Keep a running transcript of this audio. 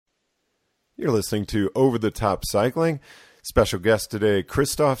You're listening to Over the Top Cycling. Special guest today,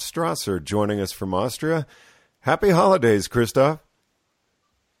 Christoph Strasser, joining us from Austria. Happy holidays, Christoph.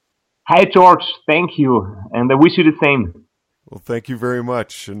 Hi, George. Thank you. And I wish you the same. Well, thank you very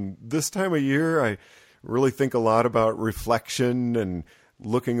much. And this time of year, I really think a lot about reflection and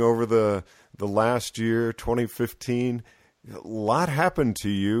looking over the last year, 2015. A lot happened to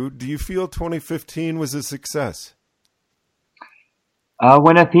you. Do you feel 2015 was a success?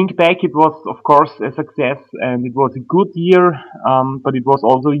 When I think back, it was, of course, a success, and it was a good year, but it was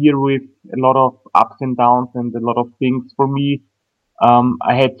also a year with a lot of ups and downs and a lot of things for me.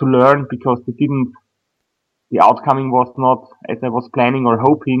 I had to learn because the outcome was not as I was planning or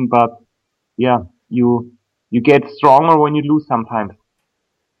hoping, but yeah, you get stronger when you lose sometimes.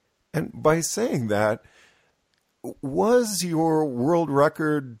 And by saying that, was your world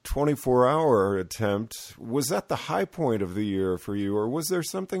record 24-hour attempt, was that the high point of the year for you, or was there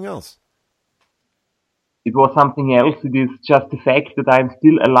something else? It was something else. It is just the fact that I'm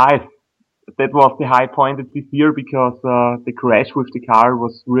still alive. That was the high point of this year because the crash with the car I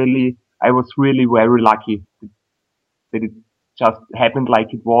was really very lucky that it just happened like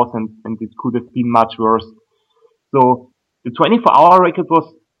it was, and it could have been much worse. So the 24-hour record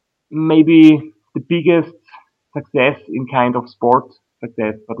was maybe the biggest success in kind of sport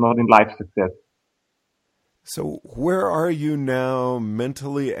success, but not in life success. So where are you now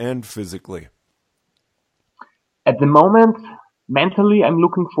mentally and physically? At the moment, mentally, I'm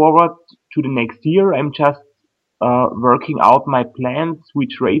looking forward to the next year. I'm just working out my plans,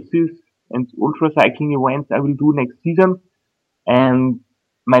 which races and ultra cycling events I will do next season. And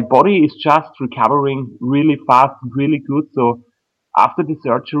my body is just recovering really fast, really good. So after the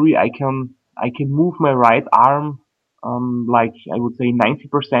surgery, I can move my right arm, like I would say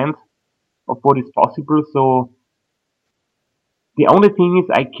 90% of what is possible. So the only thing is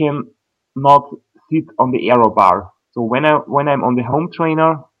I can not sit on the aero bar. So when I'm on the home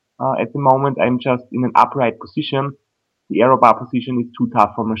trainer, at the moment, I'm just in an upright position. The aero bar position is too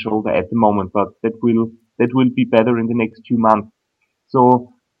tough for my shoulder at the moment, but that will be better in the next few months.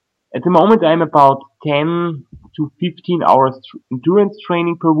 So at the moment, I'm about 10 to 15 hours endurance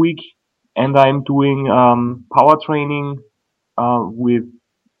training per week, and I'm doing power training with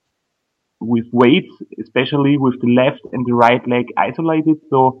weights, especially with the left and the right leg isolated,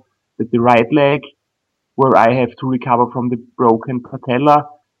 so that the right leg, where I have to recover from the broken patella,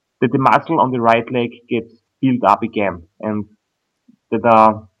 that the muscle on the right leg gets built up again, and that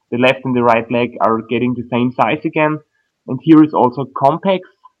the left and the right leg are getting the same size again. And here is also complex,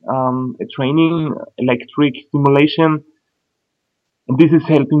 a training, electric stimulation, and this is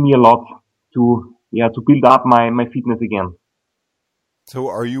helping me a lot to build up my fitness again. So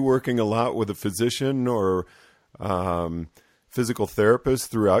are you working a lot with a physician or physical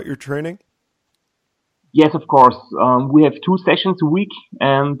therapist throughout your training? Yes, of course. We have 2 sessions a week,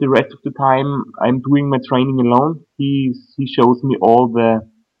 and the rest of the time I'm doing my training alone. He shows me all the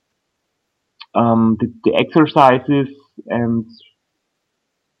exercises, and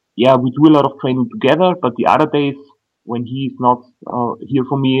yeah, we do a lot of training together. But the other days when he's not here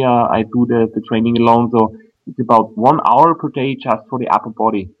for me, I do the training alone. So it's about 1 hour per day just for the upper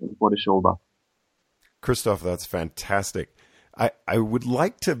body and for the shoulder. Christoph, that's fantastic. I would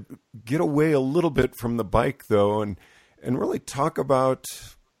like to get away a little bit from the bike, though, and really talk about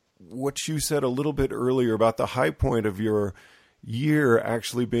what you said a little bit earlier about the high point of your year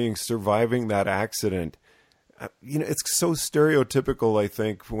actually being surviving that accident. It's so stereotypical, I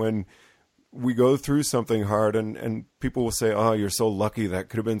think, when we go through something hard and people will say, oh, you're so lucky, that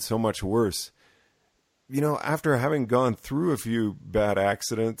could have been so much worse. After having gone through a few bad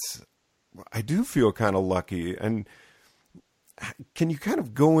accidents, I do feel kind of lucky. And can you kind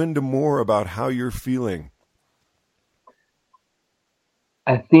of go into more about how you're feeling?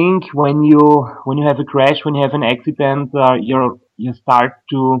 I think when you have a crash, when you have an accident, you start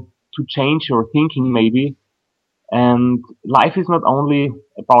to change your thinking maybe. And life is not only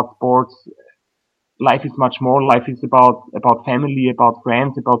about sports. Life is much more. Life is about family, about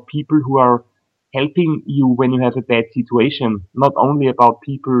friends, about people who are helping you when you have a bad situation. Not only about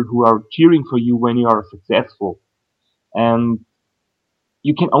people who are cheering for you when you are successful. And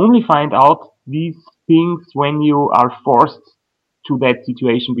you can only find out these things when you are forced to that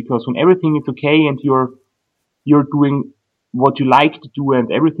situation, because when everything is okay and you're doing what you like to do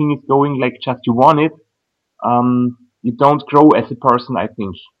and everything is going like just you want it, you don't grow as a person, I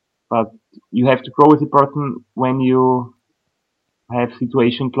think. But you have to grow as a person when you have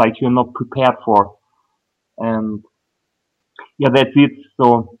situations like you're not prepared for. And yeah, that's it.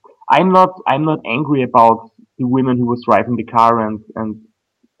 So I'm not angry about the women who was driving the car and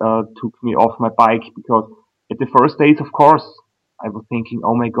took me off my bike, because at the first days, of course, I was thinking,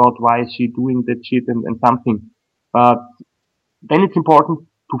 oh my God, why is she doing that shit and something. But then it's important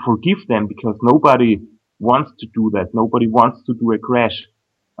to forgive them, because nobody wants to do that. Nobody wants to do a crash.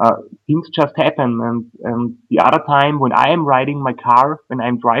 Things just happen. And the other time when I am riding my car, when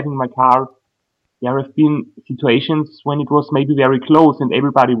I'm driving my car, there have been situations when it was maybe very close and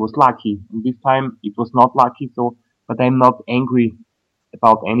everybody was lucky. And this time it was not lucky. So, but I'm not angry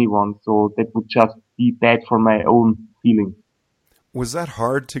about anyone. So that would just be bad for my own feeling. Was that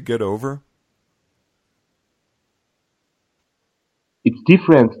hard to get over? It's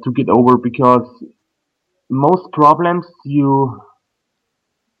different to get over, because most problems you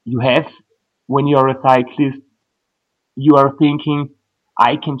have when you're a cyclist, you are thinking,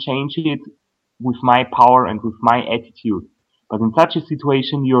 I can change it with my power and with my attitude. But in such a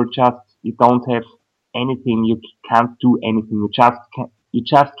situation, you don't have anything. You can't do anything. You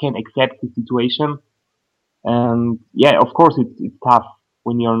just can accept the situation. And yeah, of course, it's tough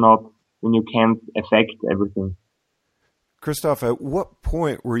when when you can't affect everything. Christoph, at what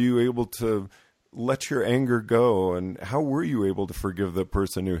point were you able to let your anger go, and how were you able to forgive the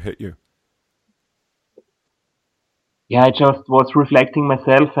person who hit you? Yeah, I just was reflecting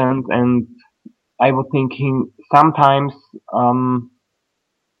myself, and I was thinking sometimes,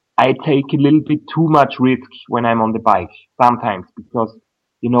 I take a little bit too much risk when I'm on the bike. Sometimes, because,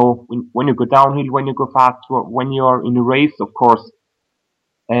 when you go downhill, when you go fast, when you're in a race, of course.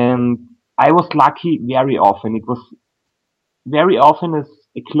 And I was lucky very often. It was very often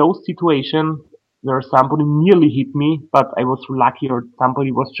a close situation where somebody nearly hit me, but I was lucky, or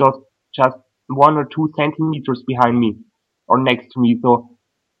somebody was just 1 or 2 centimeters behind me or next to me. So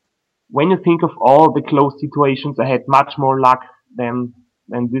when you think of all the close situations, I had much more luck than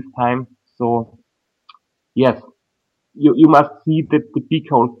this time. So yes, you must see the big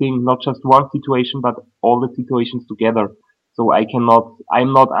whole thing, not just one situation, but all the situations together. So I'm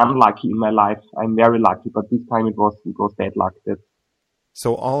not unlucky in my life. I'm very lucky, but this time it was bad luck.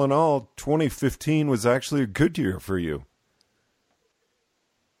 So all in all, 2015 was actually a good year for you.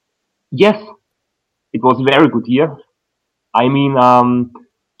 Yes, it was a very good year. I mean,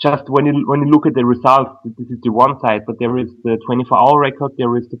 just when you look at the results, this is the one side, but there is the 24-hour record,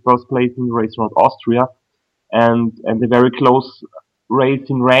 there is the first place in the race around Austria, and a very close race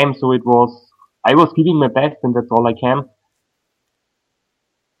in Ram. So I was giving my best, and that's all I can.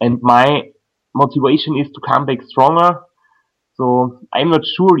 And my motivation is to come back stronger. So I'm not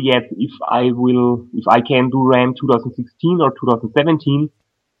sure yet if I can do Ram 2016 or 2017,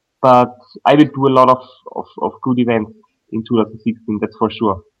 but I will do a lot of good events in 2016, that's for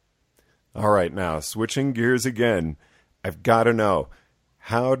sure. All right, now, switching gears again, I've got to know,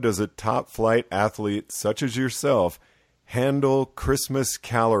 how does a top flight athlete such as yourself handle Christmas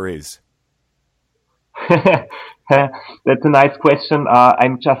calories? That's a nice question.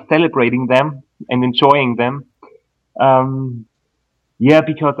 I'm just celebrating them and enjoying them. Um, yeah,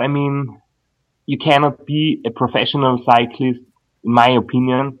 because I mean, you cannot be a professional cyclist, in my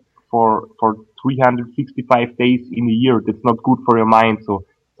opinion, for 365 days in a year. That's not good for your mind. So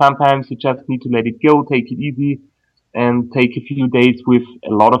sometimes you just need to let it go, take it easy, and take a few days with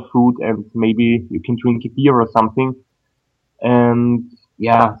a lot of food, and maybe you can drink a beer or something. And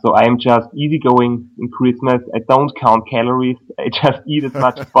yeah, so I'm just easygoing in Christmas. I don't count calories. I just eat as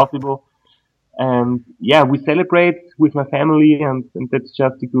much as possible. And yeah, we celebrate with my family, and that's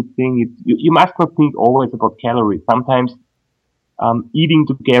just a good thing. You must not think always about calories. Sometimes eating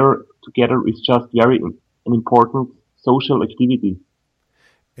together is just an important social activity.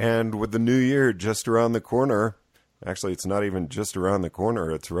 And with the new year just around the corner, actually, it's not even just around the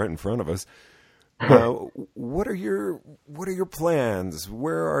corner; it's right in front of us. What are your plans?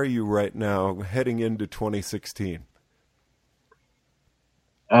 Where are you right now, heading into 2016?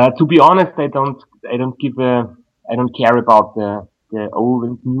 To be honest, I don't care about the old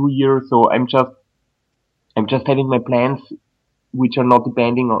and new year. So I'm just having my plans, which are not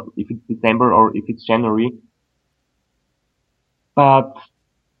depending on if it's December or if it's January. But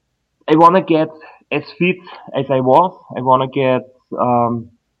I want to get as fit as I was. I want to get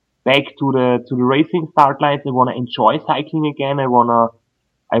back to the racing start lines. I want to enjoy cycling again. I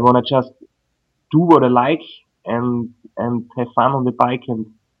wanna just do what I like, and have fun on the bike, and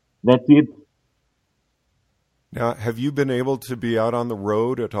that's it. Now, have you been able to be out on the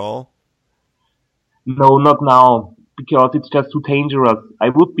road at all? No, not now, because it's just too dangerous. I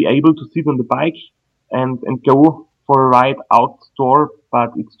would be able to sit on the bike and go for a ride outdoor, but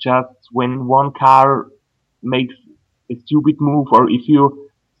it's just when one car makes a stupid move, or if you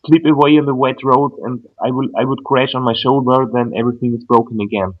slip away on the wet road and I would crash on my shoulder, then everything is broken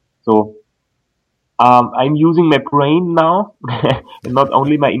again. So I'm using my brain now and not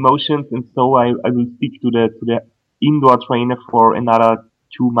only my emotions, and so I will stick to the indoor trainer for another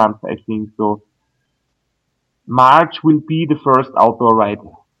 2 months, I think. So March will be the first outdoor ride.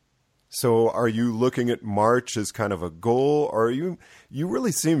 So are you looking at March as kind of a goal, or you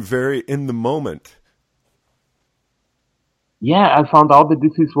really seem very in the moment? Yeah, I found out that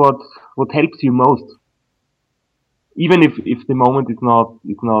this is what helps you most. Even if the moment is not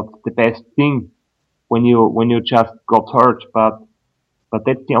the best thing when you just got hurt, but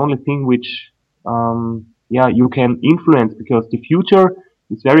that's the only thing which you can influence, because the future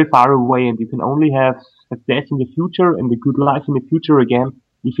is very far away and you can only have success in the future and a good life in the future again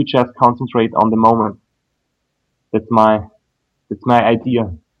if you just concentrate on the moment. That's my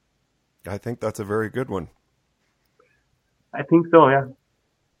idea. I think that's a very good one. I think so, yeah.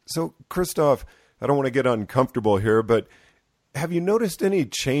 So, Christoph, I don't want to get uncomfortable here, but have you noticed any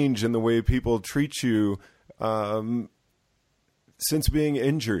change in the way people treat you since being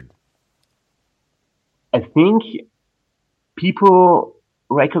injured? I think people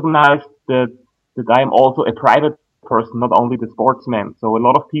recognize that I'm also a private person, not only the sportsman. So a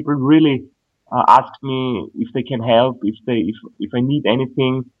lot of people really ask me if they can help, if I need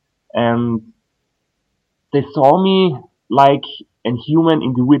anything, and they saw me like a human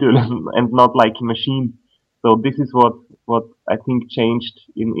individual and not like a machine. So this is what I think changed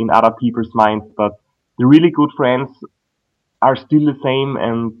in other people's minds. But the really good friends are still the same,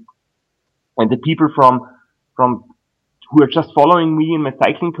 and the people from who are just following me in my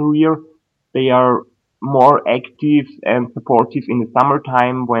cycling career, they are more active and supportive in the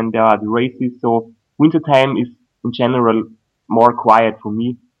summertime when there are the races. So wintertime is in general more quiet for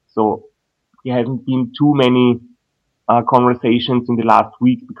me. So there haven't been too many conversations in the last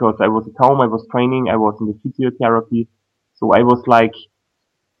week because I was at home, I was training, I was in the physiotherapy. So I was like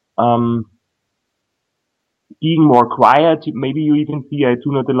um, being more quiet. Maybe you even see I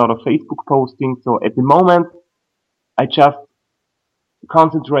do not a lot of Facebook posting. So at the moment, I just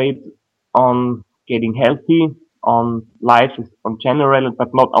concentrate on getting healthy, on life on general,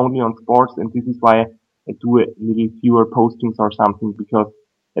 but not only on sports. And this is why I do a little fewer postings or something, because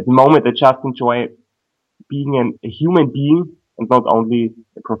at the moment I just enjoy being a human being and not only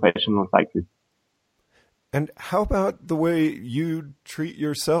a professional cyclist. And how about the way you treat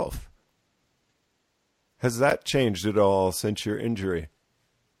yourself? Has that changed at all since your injury?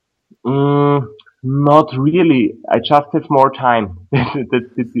 Not really. I just have more time. That's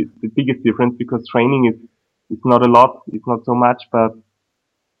the biggest difference, because training is not a lot. It's not so much, but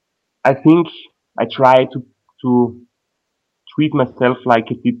I think I try to treat myself like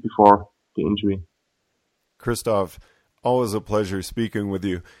I did before the injury. Christoph, always a pleasure speaking with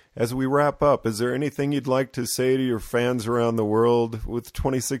you. As we wrap up, is there anything you'd like to say to your fans around the world with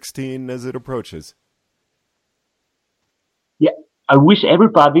 2016 as it approaches? Yeah, I wish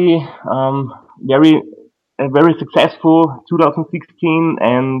everybody a very successful 2016,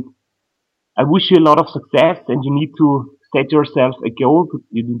 and I wish you a lot of success. And you need to set yourself a goal.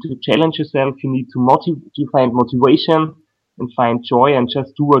 You need to challenge yourself. You need to find motivation and find joy and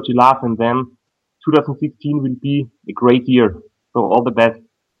just do what you love. And then 2016 will be a great year. So all the best.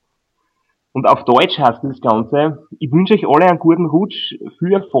 Und auf Deutsch heißt das Ganze: Ich wünsche euch alle einen guten Rutsch,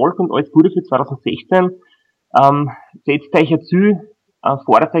 viel Erfolg und alles Gute für 2016. Setzt euch ein Ziel,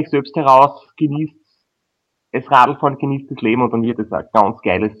 fordert euch selbst heraus, genießt das Radlfahren, genießt das Leben, und dann wird es ein ganz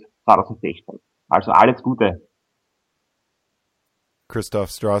geiles 2016. Also alles Gute. Christoph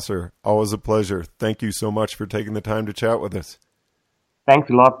Strasser, always a pleasure. Thank you so much for taking the time to chat with us. Thanks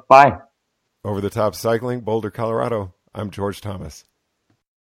a lot. Bye. Over the Top Cycling, Boulder, Colorado, I'm George Thomas.